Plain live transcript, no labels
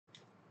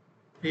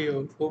Hey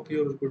all, hope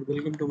you are good.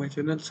 Welcome to my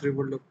channel Sri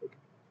World of Code.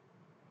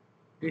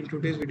 In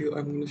today's video,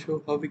 I'm going to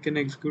show how we can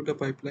execute a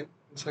pipeline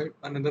inside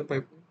another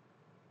pipeline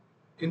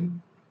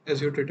in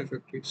Azure Data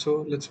Factory.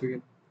 So let's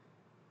begin.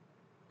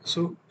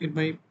 So in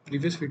my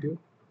previous video,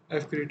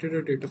 I've created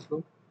a data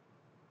flow,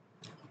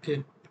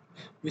 okay,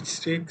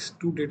 which takes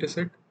two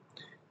dataset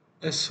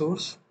as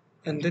source,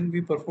 and then we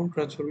perform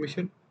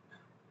transformation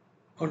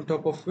on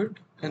top of it,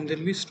 and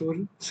then we store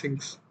in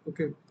sinks.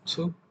 Okay,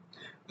 so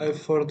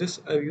for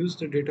this I've used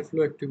the data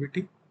flow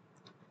activity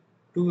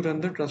to run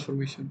the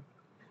transformation.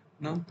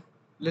 Now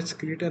let's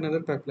create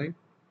another pipeline,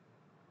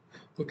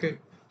 okay,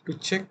 to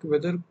check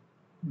whether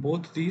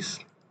both these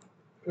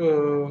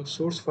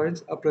source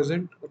files are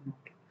present or not.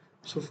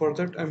 So for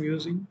that I'm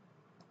using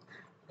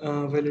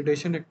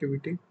validation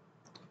activity.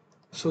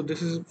 So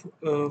this is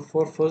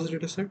for first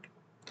dataset.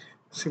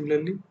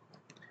 Similarly,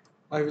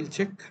 I will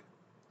check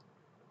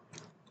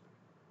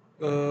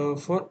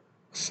for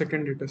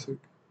second dataset.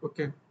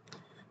 Okay,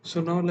 so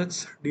now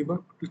let's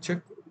debug to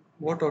check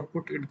what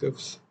output it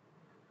gives.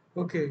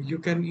 Okay, you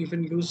can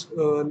even use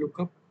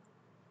lookup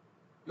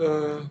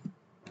uh,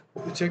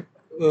 to check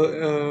uh,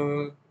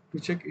 uh,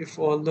 if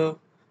all the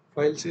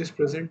files is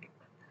present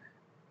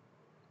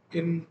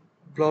in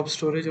blob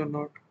storage or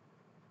not.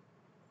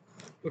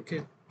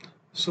 Okay,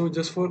 so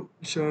just for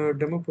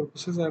demo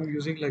purposes I'm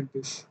using like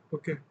this.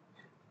 Okay,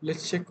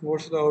 let's check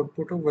what's the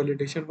output of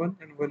validation 1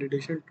 and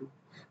validation 2.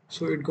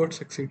 So it got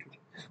succeeded,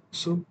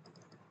 so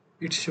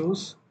it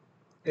shows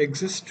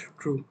exist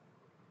true.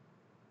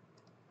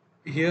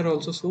 Here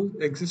also shows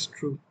exist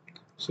true.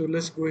 So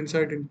let's go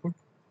inside input.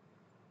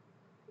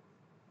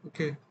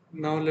 Okay,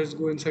 now let's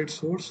go inside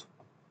source,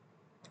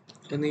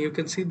 and then you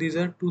can see these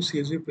are two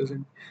CSV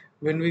present.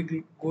 When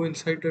we go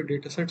inside the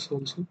datasets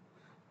also,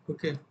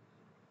 okay,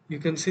 you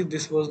can see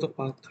this was the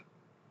path.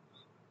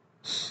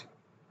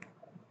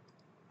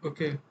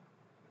 Okay,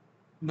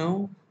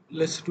 now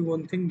let's do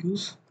one thing,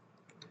 use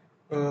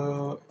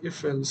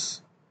if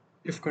else,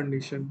 if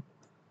condition.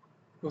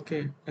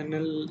 Okay, and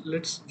then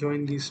let's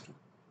join these two.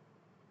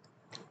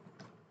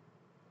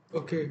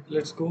 Okay,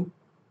 let's go,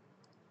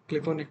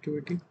 click on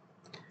activity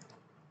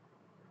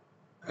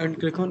and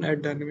click on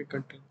add dynamic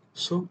content.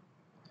 So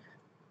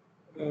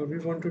we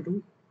want to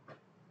do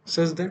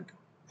such that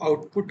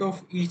output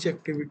of each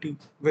activity,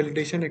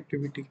 validation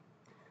activity,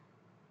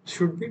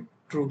 should be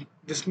true.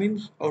 This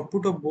means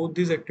output of both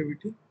these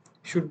activity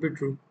should be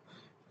true,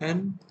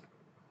 and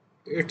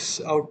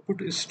its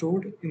output is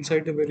stored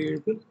inside the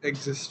variable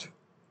exist.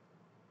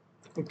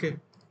 Okay,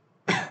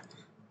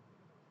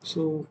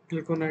 so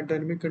click on add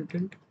dynamic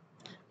content,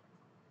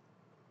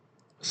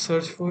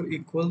 search for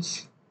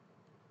equals.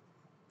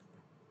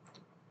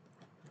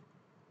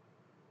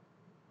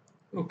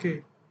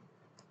 Okay,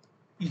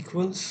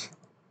 equals,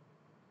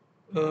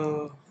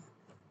 uh,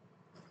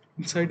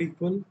 inside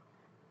equal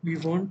we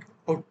want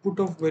output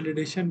of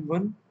validation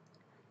 1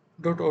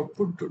 dot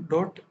output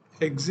dot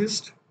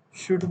exist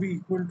should be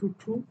equal to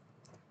true,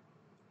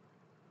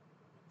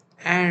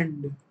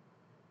 and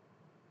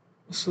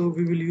so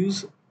we will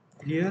use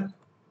here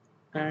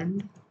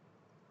and.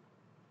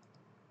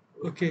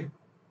 Okay,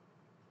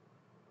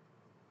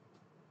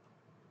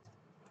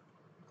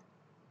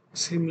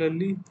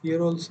 similarly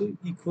here also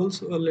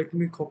equals, let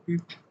me copy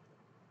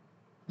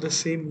the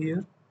same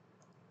here.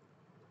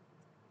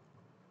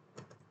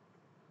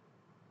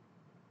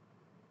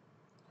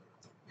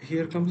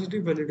 Here comes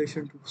the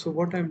validation 2. So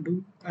what I'm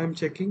doing, I'm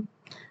checking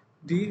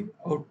the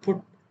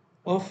output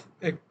of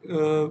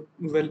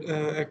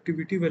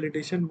activity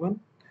validation 1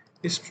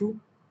 is true,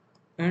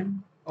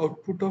 and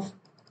output of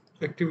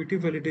activity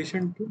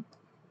validation 2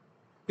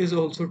 is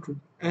also true,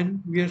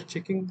 and we are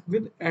checking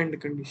with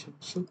AND condition.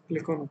 So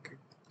click on OK.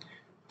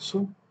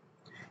 So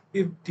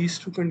if these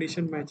two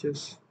condition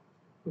matches,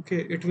 okay,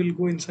 it will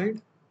go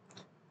inside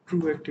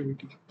true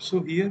activity.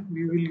 So here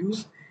we will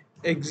use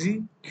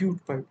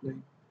execute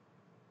pipeline.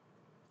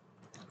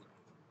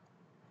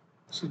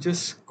 So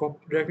just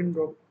drag and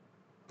drop,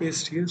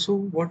 paste here. So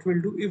what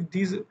we'll do, if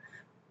these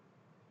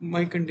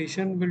my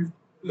condition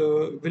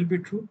will be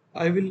true,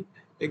 I will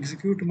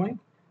execute my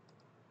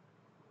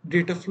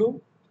data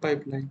flow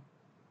pipeline.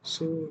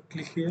 So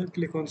click here,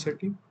 click on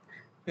setting,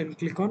 and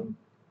click on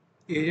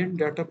agent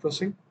data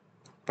processing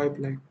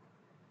pipeline.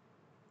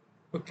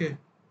 Okay,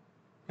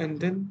 and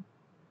then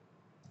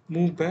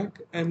move back,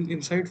 and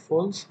inside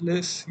false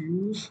let's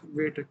use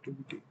wait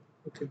activity.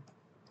 Okay,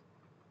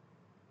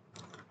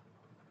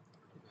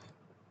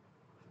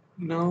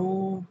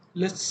 now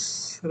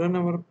let's run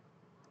our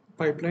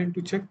pipeline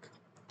to check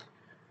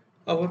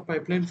our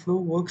pipeline flow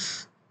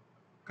works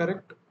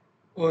correct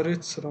or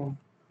it's wrong.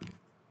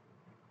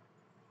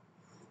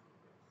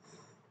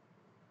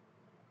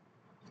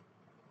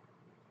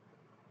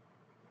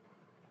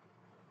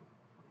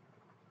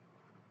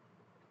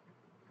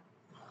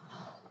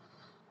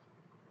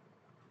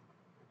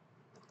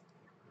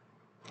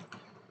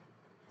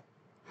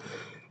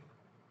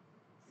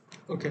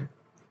 Okay,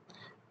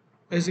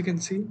 as you can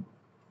see,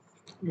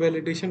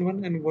 validation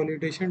 1 and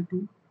validation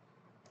 2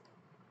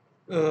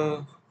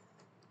 uh,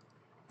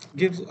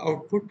 gives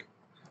output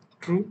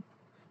true,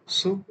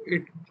 so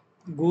it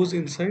goes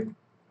inside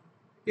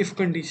if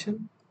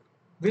condition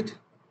with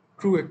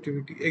true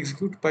activity.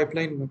 Execute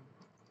pipeline 1.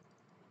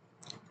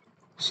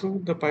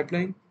 So the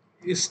pipeline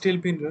is still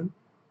being run.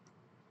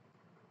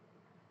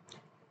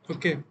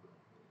 Okay,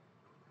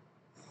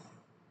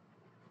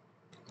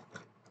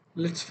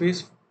 let's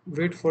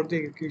wait for the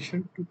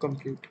execution to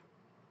complete.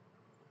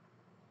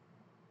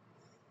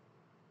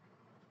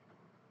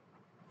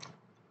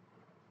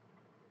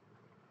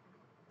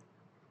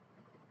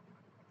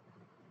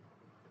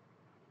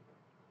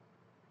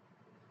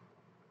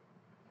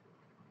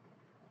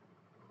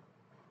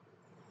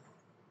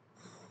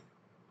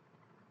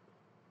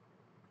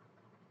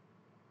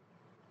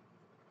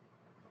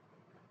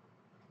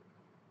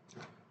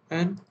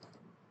 And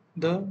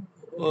the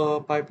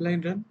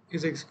pipeline run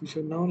is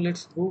execution. Now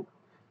let's go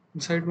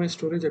inside my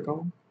storage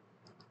account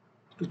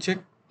to check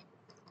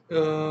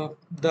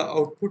the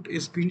output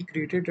is being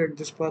created at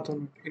this path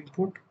on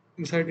input,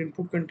 inside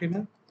input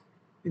container,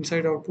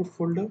 inside output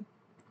folder,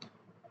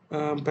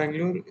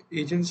 Bangalore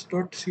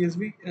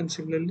agents.csv, and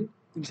similarly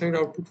inside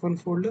output one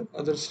folder,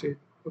 other state.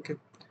 Okay,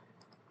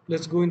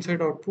 let's go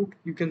inside output.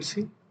 You can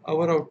see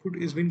our output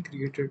is being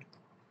created.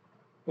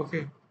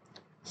 Okay,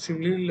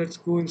 similarly let's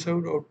go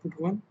inside output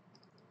one,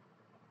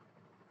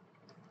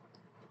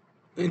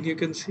 and you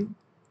can see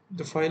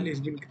the file is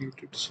being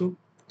created. So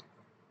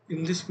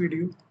in this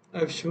video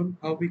I've shown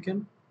how we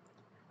can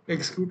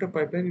execute a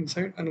pipeline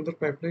inside another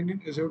pipeline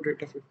in Azure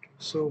Data Factory.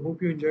 So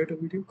hope you enjoyed the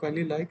video.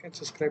 Kindly like and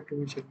subscribe to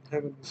my channel.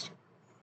 Have a nice day.